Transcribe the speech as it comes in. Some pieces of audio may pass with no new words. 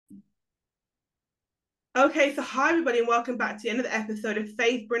Okay, so hi everybody, and welcome back to another episode of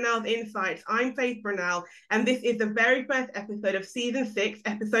Faith Brunel's Insights. I'm Faith Brunel, and this is the very first episode of season 6,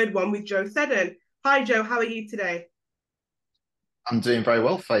 episode 1 with Joe Seddon. Hi Joe, how are you today? I'm doing very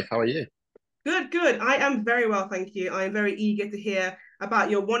well, Faith. How are you? Good, good. I am very well, thank you. I am very eager to hear about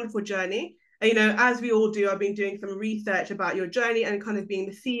your wonderful journey. As we all do, I've been doing some research about your journey and kind of being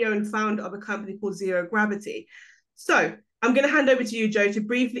the CEO and founder of a company called Zero Gravity. So I'm going to hand over to you, Joe, to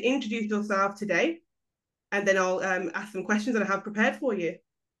briefly introduce yourself today, and then I'll ask some questions that I have prepared for you.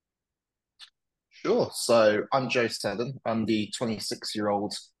 Sure. So I'm Joe Seddon. I'm the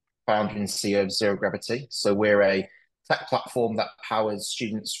 26-year-old founder and CEO of Zero Gravity. So we're a tech platform that powers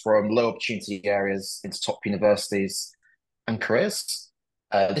students from low opportunity areas into top universities and careers.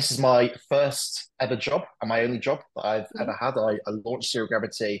 This is my first ever job and my only job that I've ever Mhm. had. I launched Zero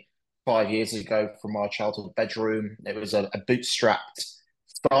Gravity 5 years ago from my childhood bedroom. It was a bootstrapped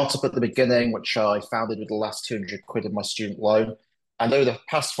startup at the beginning, which I founded with the last 200 quid of my student loan. And over the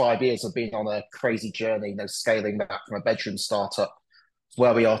past 5 years, I've been on a crazy journey, scaling that from a bedroom startup to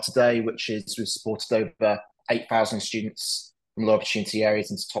where we are today, which is we've supported over 8,000 students from low opportunity areas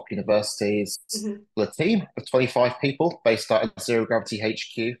into top universities. Mhm. With a team of 25 people based out of Zero Gravity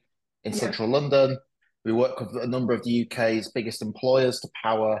HQ in Yeah. central London. We work with a number of the UK's biggest employers to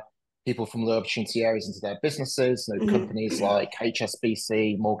power people from low opportunity areas into their businesses. Mhm. Companies like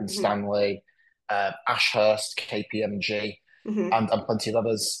HSBC, Morgan Mhm. Stanley, Ashurst, KPMG, Mhm. and plenty of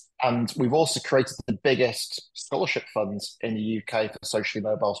others. And we've also created the biggest scholarship fund in the UK for socially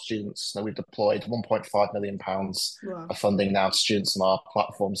mobile students. We've deployed £1.5 million Wow. of funding now to students on our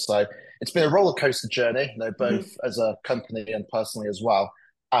platform. So it's been a roller coaster journey, both Mhm. as a company and personally as well.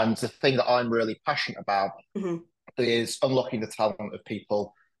 And the thing that I'm really passionate about Mhm. is unlocking the talent of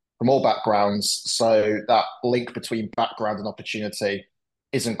people from all backgrounds. So that link between background and opportunity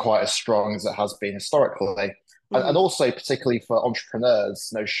isn't quite as strong as it has been historically. And Mhm. also, particularly for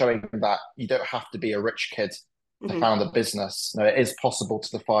entrepreneurs, showing that you don't have to be a rich kid to Mhm. found a business. It is possible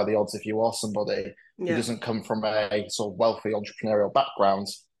to defy the odds if you are somebody who Yeah. doesn't come from a sort of wealthy entrepreneurial background,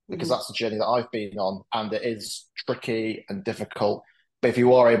 because Mhm. that's the journey that I've been on, and it is tricky and difficult. But if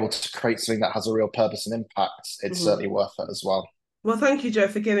you are able to create something that has a real purpose and impact, it's Mhm. certainly worth it as well. Well, thank you, Joe,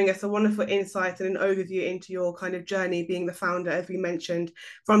 for giving us a wonderful insight and an overview into your kind of journey being the founder, as we mentioned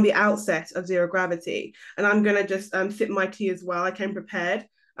from the outset of Zero Gravity. And I'm going to just sip my tea as well. I came prepared.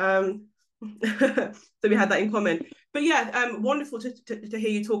 Um, so we had that in common. But yeah, wonderful to hear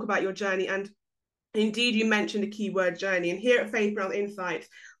you talk about your journey. And indeed, you mentioned the keyword journey. And here at Faith Brown Insights,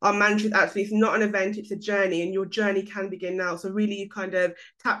 our mantra is actually it's not an event, it's a journey, and your journey can begin now. So, really, you kind of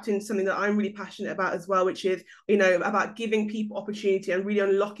tapped into something that I'm really passionate about as well, which is, about giving people opportunity and really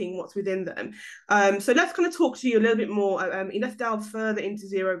unlocking what's within them. So, let's kind of talk to you a little bit more. Let's delve further into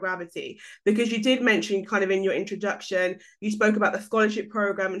zero gravity because you did mention kind of in your introduction, you spoke about the scholarship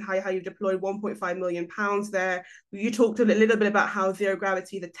program and how you've deployed £1.5 million there. You talked a little bit about how Zero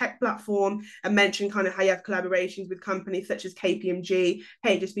Gravity, the tech platform, and mentioned kind of how you have collaborations with companies such as KPMG,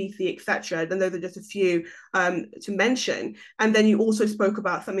 HSBC, etc. And those are just a few to mention. And then you also spoke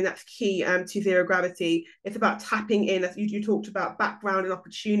about something that's key to Zero Gravity. It's about tapping in, as you talked about background and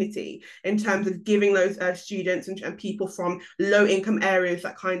opportunity in terms of giving those students and people from low income areas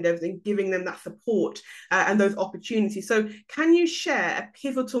that kind of and giving them that support and those opportunities. So, can you share a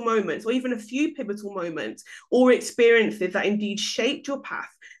pivotal moment or even a few pivotal moments or experiences that indeed shaped your path,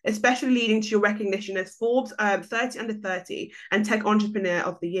 especially leading to your recognition as Forbes 30 under 30 and Tech Entrepreneur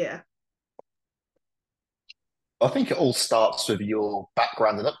of the Year? I think it all starts with your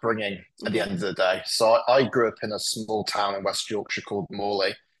background and upbringing at the Mm-hmm. end of the day. So I grew up in a small town in West Yorkshire called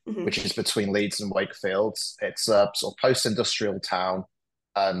Morley, Mm-hmm. which is between Leeds and Wakefield. It's a sort of post-industrial town,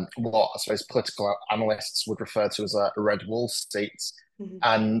 what I suppose political analysts would refer to as a red wall seat. Mm-hmm.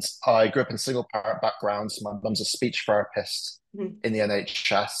 And I grew up in a single parent background. My mum's a speech therapist in the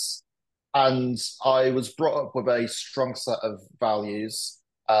NHS. And I was brought up with a strong set of values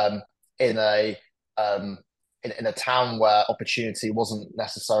in a um, in a town where opportunity wasn't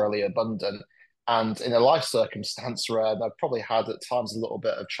necessarily abundant, and in a life circumstance where I've probably had at times a little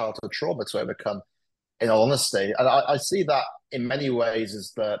bit of childhood trauma to overcome, in all honesty. And I see that in many ways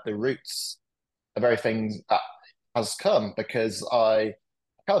as the roots of everything that has come, because I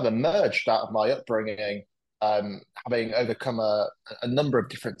kind of emerged out of my upbringing, having overcome a number of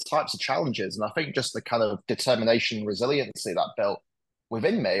different types of challenges. And I think just the kind of determination and resiliency that built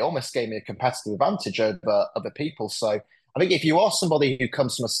within me almost gave me a competitive advantage over other people. So I think if you are somebody who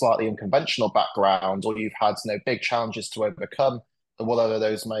comes from a slightly unconventional background, or you've had big challenges to overcome, and whatever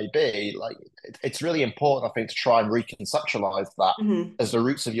those may be, it's really important, I think, to try and reconceptualize that Mm-hmm. as the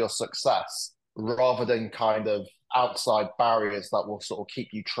roots of your success, rather than kind of outside barriers that will sort of keep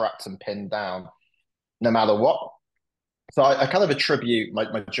you trapped and pinned down no matter what. So I kind of attribute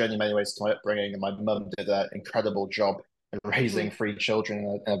my journey in many ways to my upbringing, and my mum did an incredible job in Mm-hmm. raising three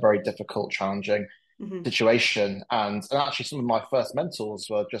children in a very difficult, challenging Mm-hmm. situation. And actually, some of my first mentors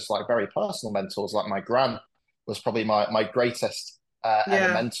were just like very personal mentors. Like my gran was probably my greatest ever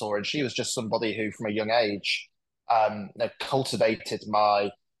Yeah. mentor, and she was just somebody who, from a young age, cultivated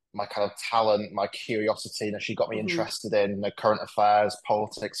my kind of talent, my curiosity. She got me Mm-hmm. interested in current affairs,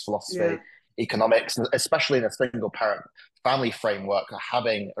 politics, philosophy, Yeah. economics, and especially in a single parent family framework,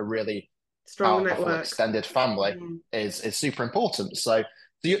 having a really Strong powerful network. extended family Mm-hmm. is super important. So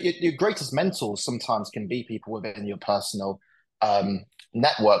your greatest mentors sometimes can be people within your personal um,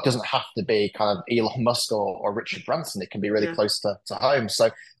 network. It doesn't have to be kind of Elon Musk or Richard Branson. It can be really Yeah. close to home.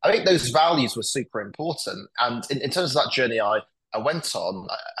 So I think those values were super important. And in terms of that journey I went on,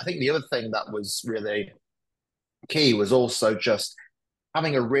 I think the other thing that was really key was also just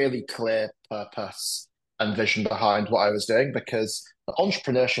having a really clear purpose and vision behind what I was doing, because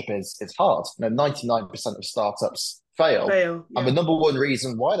entrepreneurship is hard. 99% of startups fail. Fail. And the Yeah. number one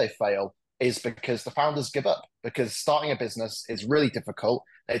reason why they fail is because the founders give up, because starting a business is really difficult.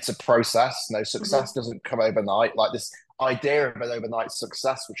 It's a process. No, Mm-hmm. success doesn't come overnight. Like this idea of an overnight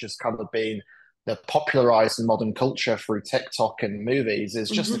success, which has kind of been popularized in modern culture through TikTok and movies, is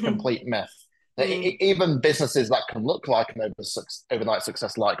just a Mm-hmm. complete myth. Mm-hmm. Even businesses that can look like an overnight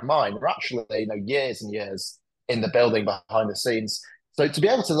success like mine are actually, years and years in the building behind the scenes. So to be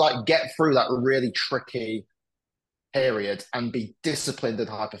able to like get through that really tricky period and be disciplined and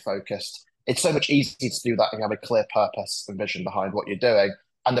hyper focused, it's so much easier to do that if you have a clear purpose and vision behind what you're doing.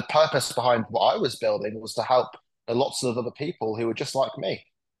 And the purpose behind what I was building was to help lots of other people who were just like me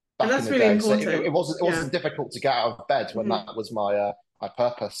And back in that's the really day. So it important. wasn't it Yeah. wasn't difficult to get out of bed when Mm-hmm. that was my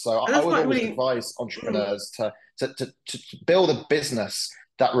purpose. So And I that's would quite always really. advise Mm-hmm. entrepreneurs to build a business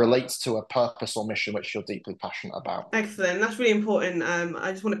that relates to a purpose or mission which you're deeply passionate about. Excellent. That's really important.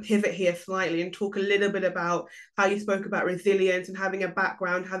 I just want to pivot here slightly and talk a little bit about how you spoke about resilience and having a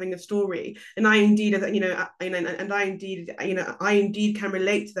background, having a story. And I indeed, as and I indeed can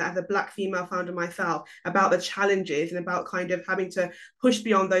relate to that as a Black female founder myself, about the challenges and about kind of having to push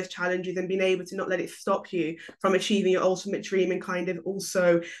beyond those challenges and being able to not let it stop you from achieving your ultimate dream, and kind of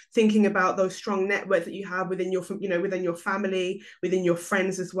also thinking about those strong networks that you have within within your family, within your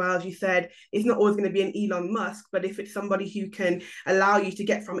friends as well. As you said, it's not always going to be an Elon Musk, but if it's somebody who can allow you to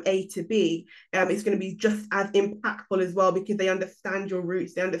get from A to B, it's going to be just as impactful as well, because they understand your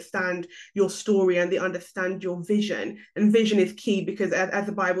roots, they understand your story, and they understand your vision. And vision is key, because as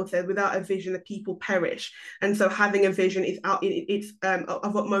the Bible says, without a vision, the people perish. And so having a vision is it's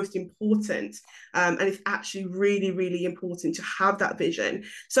of utmost importance, and it's actually really, really important to have that vision.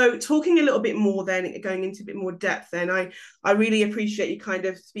 So talking a little bit more, then going into a bit more depth, then I really appreciate you kind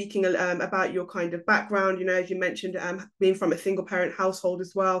of speaking about your kind of background. As you mentioned, being from a single parent household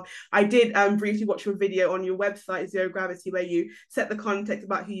as well. I did briefly watch your video on your website, Zero Gravity, where you set the context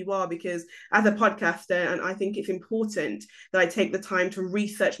about who you are, because as a podcaster, and I think it's important that I take the time to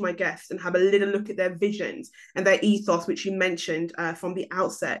research my guests and have a little look at their visions and their ethos, which you mentioned from the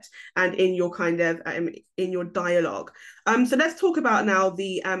outset and in your kind of in your dialogue. So let's talk about now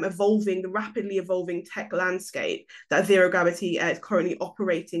the rapidly evolving tech landscape that Zero Gravity is currently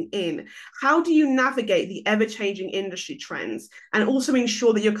operating in. How do you navigate the ever-changing industry trends and also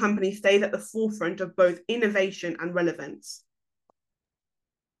ensure that your company stays at the forefront of both innovation and relevance?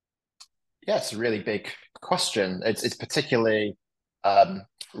 Yeah, it's a really big question. It's particularly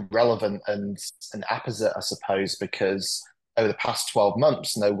relevant and apposite, I suppose, because over the past 12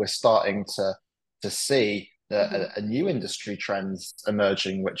 months, we're starting to see Mm-hmm. a new industry trends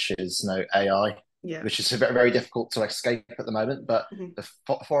emerging, which is AI, Yeah. which is very, very difficult to escape at the moment. But Mm-hmm. the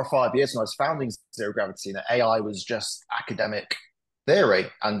 4 or 5 years when I was founding Zero Gravity, AI was just academic theory,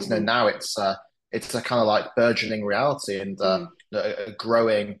 and Mm-hmm. now it's a kind of like burgeoning reality and Mm-hmm. a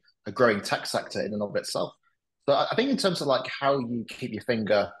growing tech sector in and of itself. So I think in terms of like how you keep your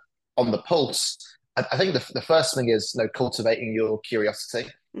finger on the pulse, I think the first thing is cultivating your curiosity,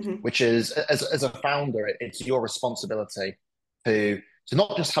 Mm-hmm. which is as a founder, it's your responsibility to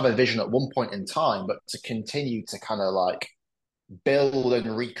not just have a vision at one point in time, but to continue to kind of like build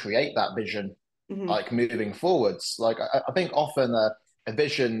and recreate that vision, Mm-hmm. like moving forwards. Like I think often a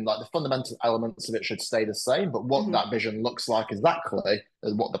vision, like the fundamental elements of it should stay the same, but what Mm-hmm. that vision looks like exactly,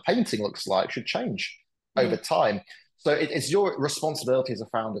 and what the painting looks like, should change over Mm-hmm. time. So it's your responsibility as a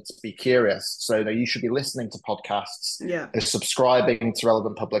founder to be curious. So you should be listening to podcasts, Yeah. subscribing to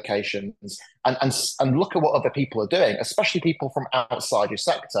relevant publications, and look at what other people are doing, especially people from outside your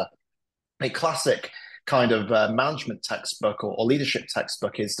sector, a classic kind of management textbook or leadership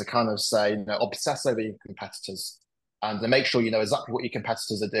textbook is to kind of say, obsess over your competitors and to make sure you know exactly what your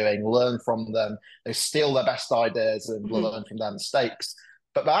competitors are doing, learn from them, they steal their best ideas and Mm-hmm. learn from their mistakes.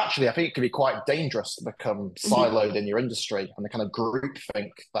 But actually, I think it can be quite dangerous to become Mm-hmm. siloed in your industry and the kind of group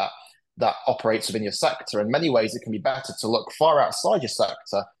think that operates within your sector. In many ways, it can be better to look far outside your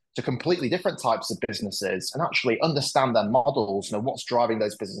sector to completely different types of businesses and actually understand their models, what's driving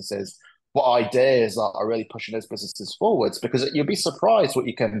those businesses, what ideas are really pushing those businesses forwards, because you'll be surprised what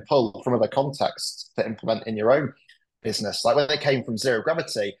you can pull from other contexts to implement in your own business. Like when they came from zero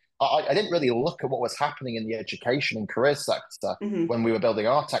gravity, I didn't really look at what was happening in the education and career sector Mm-hmm. when we were building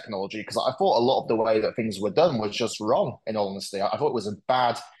our technology, because I thought a lot of the way that things were done was just wrong, in all honesty. I thought it was a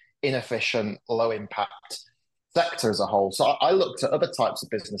bad, inefficient, low impact sector as a whole. So I looked at other types of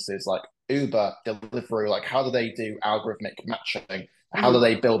businesses like Uber, Deliveroo, like how do they do algorithmic matching? How do Mm-hmm.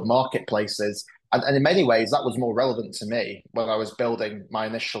 they build marketplaces? And in many ways, that was more relevant to me when I was building my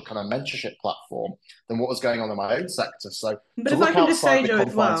initial kind of mentorship platform than what was going on in my own sector. So But to if I look can just outside say, the Joe, as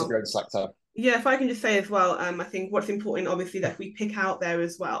confines of well, your own sector. yeah, if I can just say as well, I think what's important, obviously, that we pick out there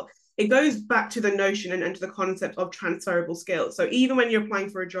as well, it goes back to the notion and to the concept of transferable skills. So even when you're applying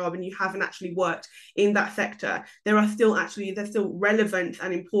for a job and you haven't actually worked in that sector, there's still relevance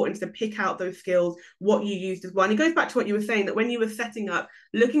and importance to pick out those skills, what you used as well. And it goes back to what you were saying, that when you were setting up,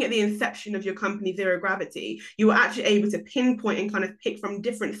 looking at the inception of your company, Zero Gravity, you were actually able to pinpoint and kind of pick from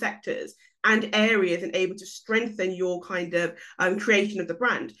different sectors and areas and able to strengthen your kind of creation of the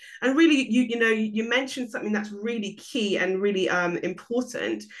brand. And really, you mentioned something that's really key and really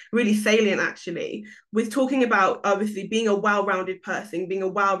important, really salient actually, with talking about obviously being a well-rounded person, being a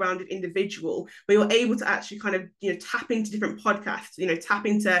well-rounded individual, where you're able to actually kind of tap into different podcasts, tap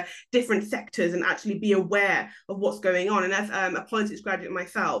into different sectors and actually be aware of what's going on. And as a politics graduate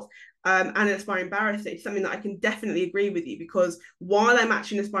myself, and an aspiring barrister, it's something that I can definitely agree with you, because while I'm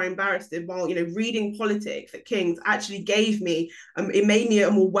actually an aspiring barrister, while reading politics at King's actually gave me, it made me a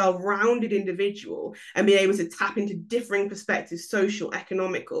more well-rounded individual and be able to tap into differing perspectives, social,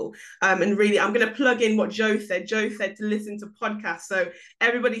 economical, and really, I'm going to plug in what Joe said. Joe said to listen to podcasts. So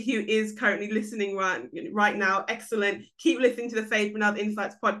everybody who is currently listening right now, excellent. Keep listening to the Faith and Other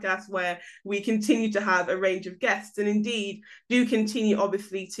Insights podcast, where we continue to have a range of guests, and indeed do continue,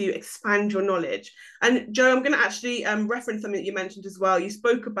 obviously, to expand your knowledge. And Joe, I'm going to actually reference something that you mentioned as well. You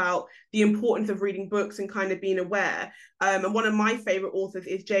spoke about the importance of reading books and kind of being aware. And one of my favorite authors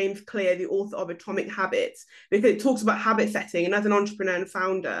is James Clear, the author of Atomic Habits, because it talks about habit setting. And as an entrepreneur and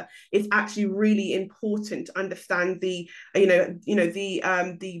founder, it's actually really important to understand the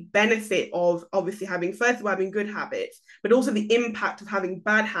benefit of obviously having, first of all, having good habits, but also the impact of having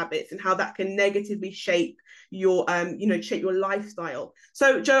bad habits and how that can negatively shape your shape your lifestyle.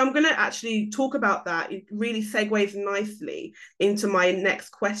 So Joe, I'm going to actually talk about that. It really segues nicely into my next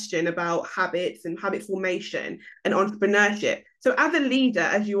question about habits and habit formation and entrepreneurship. So as a leader,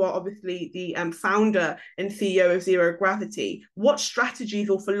 as you are obviously the founder and CEO of Zero Gravity, what strategies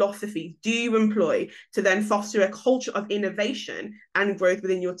or philosophies do you employ to then foster a culture of innovation and growth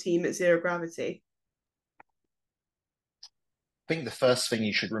within your team at Zero Gravity? I think the first thing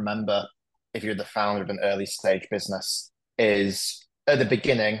you should remember if you're the founder of an early stage business is at the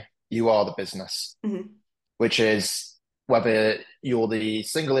beginning, you are the business, Mm-hmm. which is whether you're the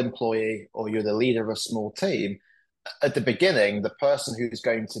single employee or you're the leader of a small team. At the beginning, the person who's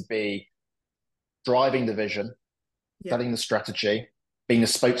going to be driving the vision, Yeah. setting the strategy, being the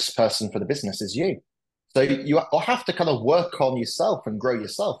spokesperson for the business is you. So you have to kind of work on yourself and grow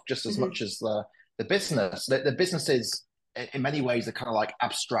yourself just as Mm-hmm. much as the business. The businesses, in many ways, are kind of like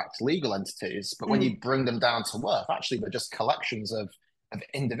abstract legal entities, but when Mm. you bring them down to earth, actually, they're just collections of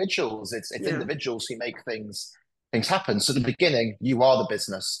individuals. It's Yeah. individuals who make things happen. So at the beginning, you are the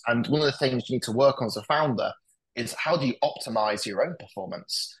business, and one of the things you need to work on as a founder is how do you optimize your own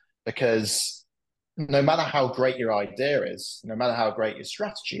performance? Because no matter how great your idea is, no matter how great your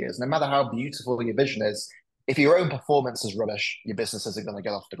strategy is, no matter how beautiful your vision is, if your own performance is rubbish, your business isn't going to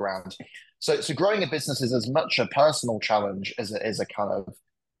get off the ground. So growing a business is as much a personal challenge as it is a kind of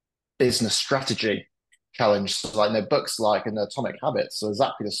business strategy challenge. So like books like in the Atomic Habits are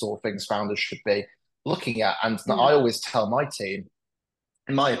exactly the sort of things founders should be looking at. And I Mm. always tell my team,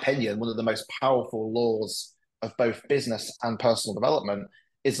 in my opinion, one of the most powerful laws of both business and personal development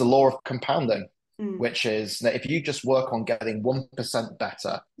is the law of compounding, Mm. which is that if you just work on getting 1%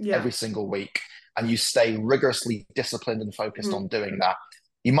 better Yeah. every single week and you stay rigorously disciplined and focused Mm. on doing that,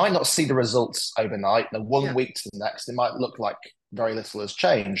 you might not see the results overnight. And one Yeah. week to the next, it might look like very little has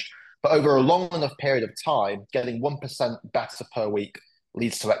changed. But over a long enough period of time, getting 1% better per week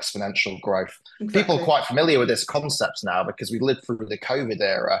leads to exponential growth. People are Exactly. quite familiar with this concept now because we lived through the COVID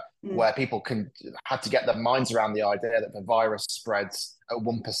era where people had to get their minds around the idea that the virus spreads at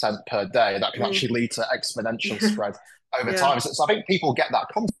 1% per day. That can actually lead to exponential Yeah. spread over Yeah. time. So I think people get that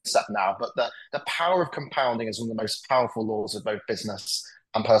concept now, but the power of compounding is one of the most powerful laws of both business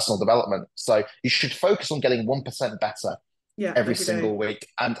and personal development. So you should focus on getting 1% better Yeah. every Every day. single week.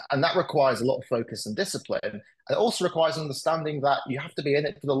 And that requires a lot of focus and discipline. And it also requires understanding that you have to be in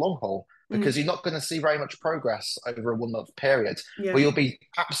it for the long haul because you're not going to see very much progress over a 1 month period. But Yeah. you'll be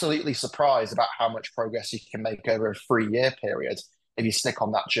absolutely surprised about how much progress you can make over a 3 year period if you stick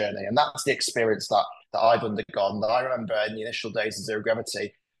on that journey. And that's the experience that I've undergone. That I remember in the initial days of zero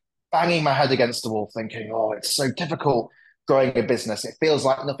gravity, banging my head against the wall, thinking, "Oh, it's so difficult growing a business. It feels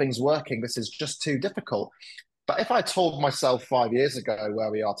like nothing's working. This is just too difficult." But if I told myself 5 years ago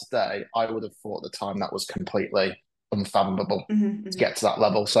where we are today, I would have thought at the time that was completely unfathomable to get to that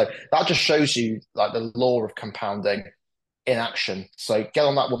level. So that just shows you like the law of compounding in action. So get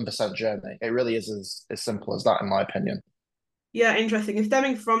on that 1% journey. It really is as simple as that, in my opinion. Yeah, interesting. And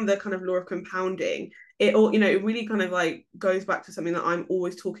stemming from the kind of law of compounding, it all, it really kind of like goes back to something that I'm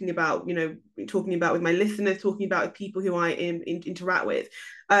always talking about, talking about with my listeners, talking about with people who I interact with.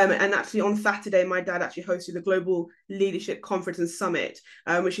 And actually on Saturday, my dad actually hosted the Global Leadership Conference and Summit,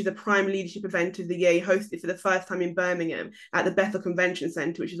 which is a prime leadership event of the year. He hosted for the first time in Birmingham at the Bethel Convention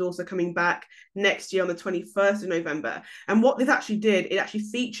Centre, which is also coming back next year on the 21st of November. And what this actually did, it actually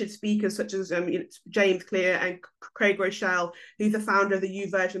featured speakers such as James Clear and Craig Rochelle, who's the founder of the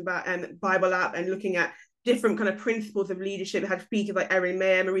YouVersion Bible app, and looking at different kind of principles of leadership. It had speakers like Erin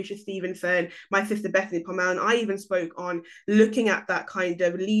Mayer, Marisha Stevenson, my sister Bethany Pommel, and I even spoke on looking at that kind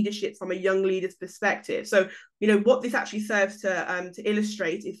of leadership from a young leader's perspective. So, what this actually serves to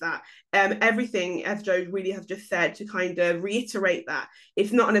illustrate is that everything, as Joe really has just said, to kind of reiterate that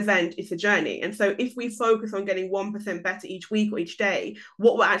it's not an event, it's a journey. And so if we focus on getting 1% better each week or each day,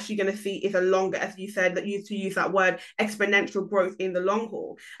 what we're actually going to see is a longer, as you said, that used to use that word, exponential growth in the long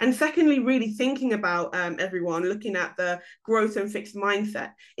haul. And secondly, really thinking about everyone, looking at the growth and fixed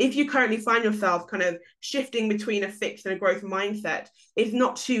mindset. If you currently find yourself kind of shifting between a fixed and a growth mindset, it's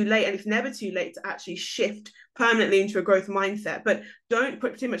not too late, and it's never too late to actually shift permanently into a growth mindset. But don't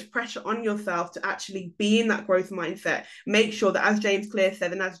put too much pressure on yourself to actually be in that growth mindset. Make sure that, as James Clear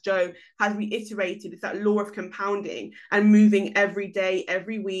said, and as Joe has reiterated, it's that law of compounding and moving every day,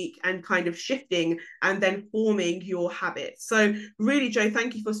 every week, and kind of shifting and then forming your habits. So really, Joe,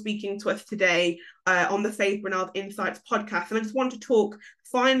 thank you for speaking to us today on the Faith Bernard Insights podcast. And I just want to talk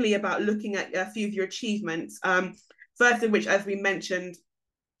finally about looking at a few of your achievements. First of which, as we mentioned,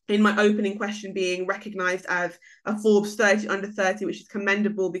 in my opening question, being recognized as a Forbes 30 under 30, which is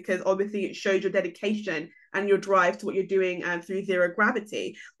commendable because obviously it shows your dedication and your drive to what you're doing through zero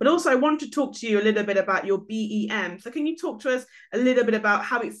gravity. But also I want to talk to you a little bit about your BEM. So can you talk to us a little bit about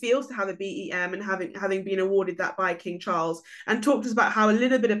how it feels to have a BEM and having been awarded that by King Charles, and talk to us about a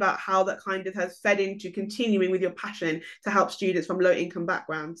little bit about how that kind of has fed into continuing with your passion to help students from low income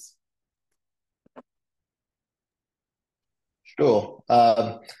backgrounds? Sure.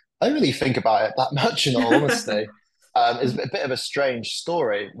 I don't really think about it that much, in all honesty. It's a bit of a strange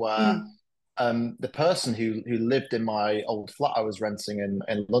story where the person who lived in my old flat I was renting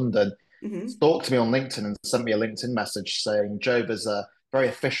in London stalked me on LinkedIn and sent me a LinkedIn message saying, "Joe, there's a very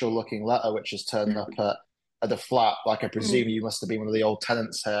official looking letter which has turned up at the flat. Like, I presume you must have been one of the old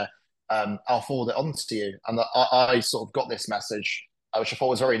tenants here. I'll forward it on to you." And I sort of got this message, which I thought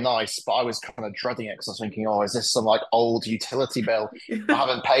was very nice, but I was kind of dreading it because I was thinking, "Oh, is this some like old utility bill I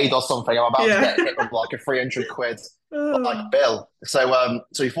haven't paid or something? I'm about to Yeah. get hit with like a 300 quid like Oh. bill." So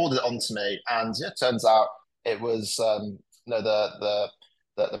he forwarded it on to me, and yeah, it turns out it was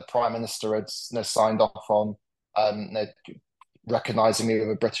the Prime Minister had signed off on recognising me with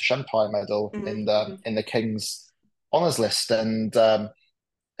a British Empire Medal in the King's Honours List, and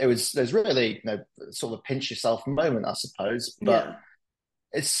it was really sort of a pinch yourself moment, I suppose. But Yeah.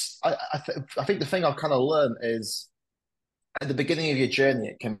 I think the thing I've kind of learned is at the beginning of your journey,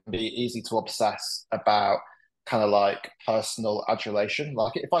 it can be easy to obsess about kind of like personal adulation.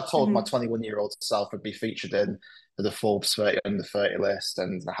 Like if I told my 21-year-old self would be featured in the Forbes 30 under 30 list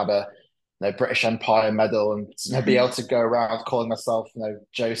and have a British Empire medal and be able to go around calling myself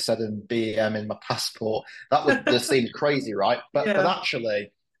Joe Seddon BEM in my passport, that would just seem crazy, right? But Yeah.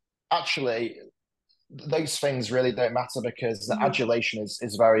 actually those things really don't matter because the adulation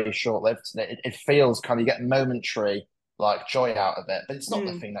is very short lived. It feels kind of, you get momentary like joy out of it, but it's not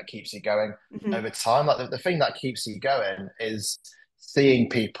the thing that keeps you going over time. Like the thing that keeps you going is seeing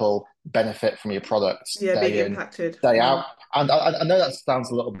people benefit from your products Yeah, being day in, impacted. day out. And I know that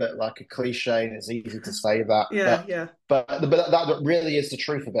sounds a little bit like a cliche, and it's easy to say that, Yeah, yeah. but that really is the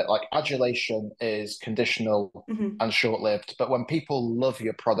truth of it. Like adulation is conditional Mm-hmm. and short-lived, but when people love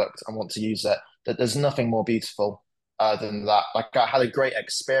your product and want to use it, that there's nothing more beautiful than that. Like I had a great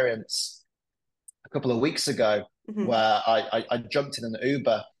experience a couple of weeks ago Mm-hmm. where I jumped in an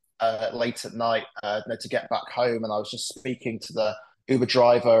Uber late at night to get back home, and I was just speaking to the Uber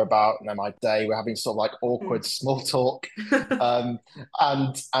driver about my day. We're having sort of like awkward small talk, um,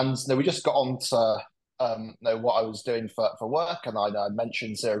 and we just got on to what I was doing for work, and I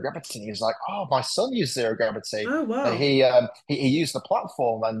mentioned zero gravity. And he was like, "Oh, my son used zero gravity. Oh, wow. He used the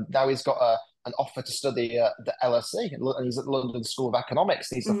platform, and now he's got an offer to study the LSE, and he's at the London School of Economics.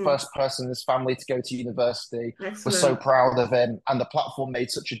 He's the Mm-hmm. first person in his family to go to university. We're so Excellent. proud of him, and the platform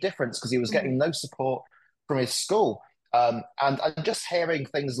made such a difference because he was Mm-hmm. getting no support from his school. And just hearing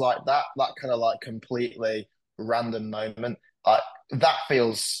things like that kind of like completely random moment, like that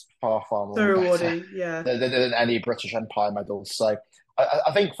feels far So more better rewarding. Yeah. than any British Empire medals. So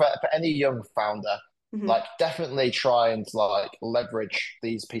I think for any young founder, Mm-hmm. like definitely try and like leverage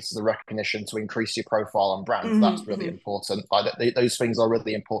these pieces of recognition to increase your profile and brand. That's Mm-hmm. really Mm-hmm. important. Like those things are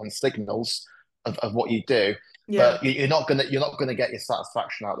really important signals of what you do. Yeah, But you're not gonna get your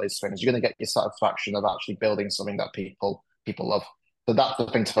satisfaction out of those things. You're gonna get your satisfaction of actually building something that people love. So that's the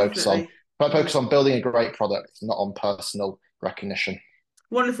thing to focus on. definitely. But focus Definitely. on building a great product, not on personal recognition.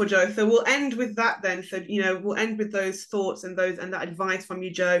 Wonderful, Joe. So we'll end with that then. So, we'll end with those thoughts and that advice from you,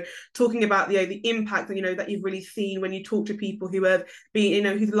 Joe, talking about the impact that you've really seen when you talk to people who have been,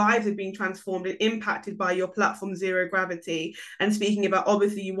 whose lives have been transformed and impacted by your platform Zero Gravity. And speaking about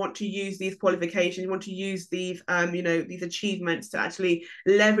obviously you want to use these qualifications, you want to use these these achievements to actually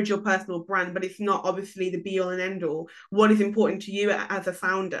leverage your personal brand, but it's not obviously the be all and end all. What is important to you as a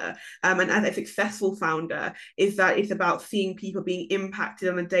founder, and as a successful founder, is that it's about seeing people being impacted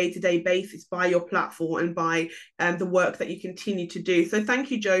on a day-to-day basis by your platform and by the work that you continue to do. So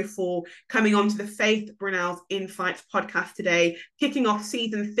thank you, Joe, for coming on to the Faith Brunel's Insights podcast today, kicking off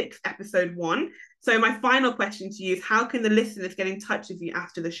season 6, episode 1. So my final question to you is, how can the listeners get in touch with you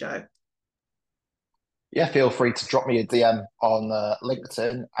after the show? Yeah, feel free to drop me a DM on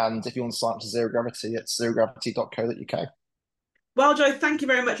LinkedIn. And if you want to sign up to Zero Gravity, it's zerogravity.co.uk. Well, Joe, thank you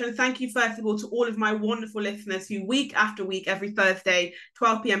very much. And thank you, first of all, to all of my wonderful listeners who week after week, every Thursday,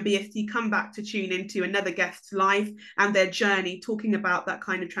 12 p.m. BST, come back to tune into another guest's life and their journey, talking about that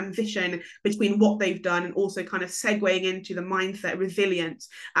kind of transition between what they've done and also kind of segueing into the mindset, resilience,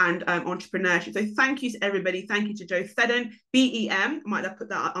 and entrepreneurship. So thank you to everybody. Thank you to Joe Seddon, BEM. I might have put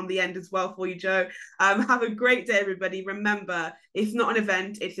that on the end as well for you, Joe. Have a great day, everybody. Remember, it's not an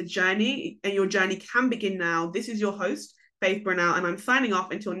event, it's a journey, and your journey can begin now. This is your host, Faith Brunel, and I'm signing off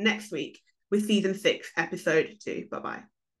until next week with season 6, episode 2. Bye-bye.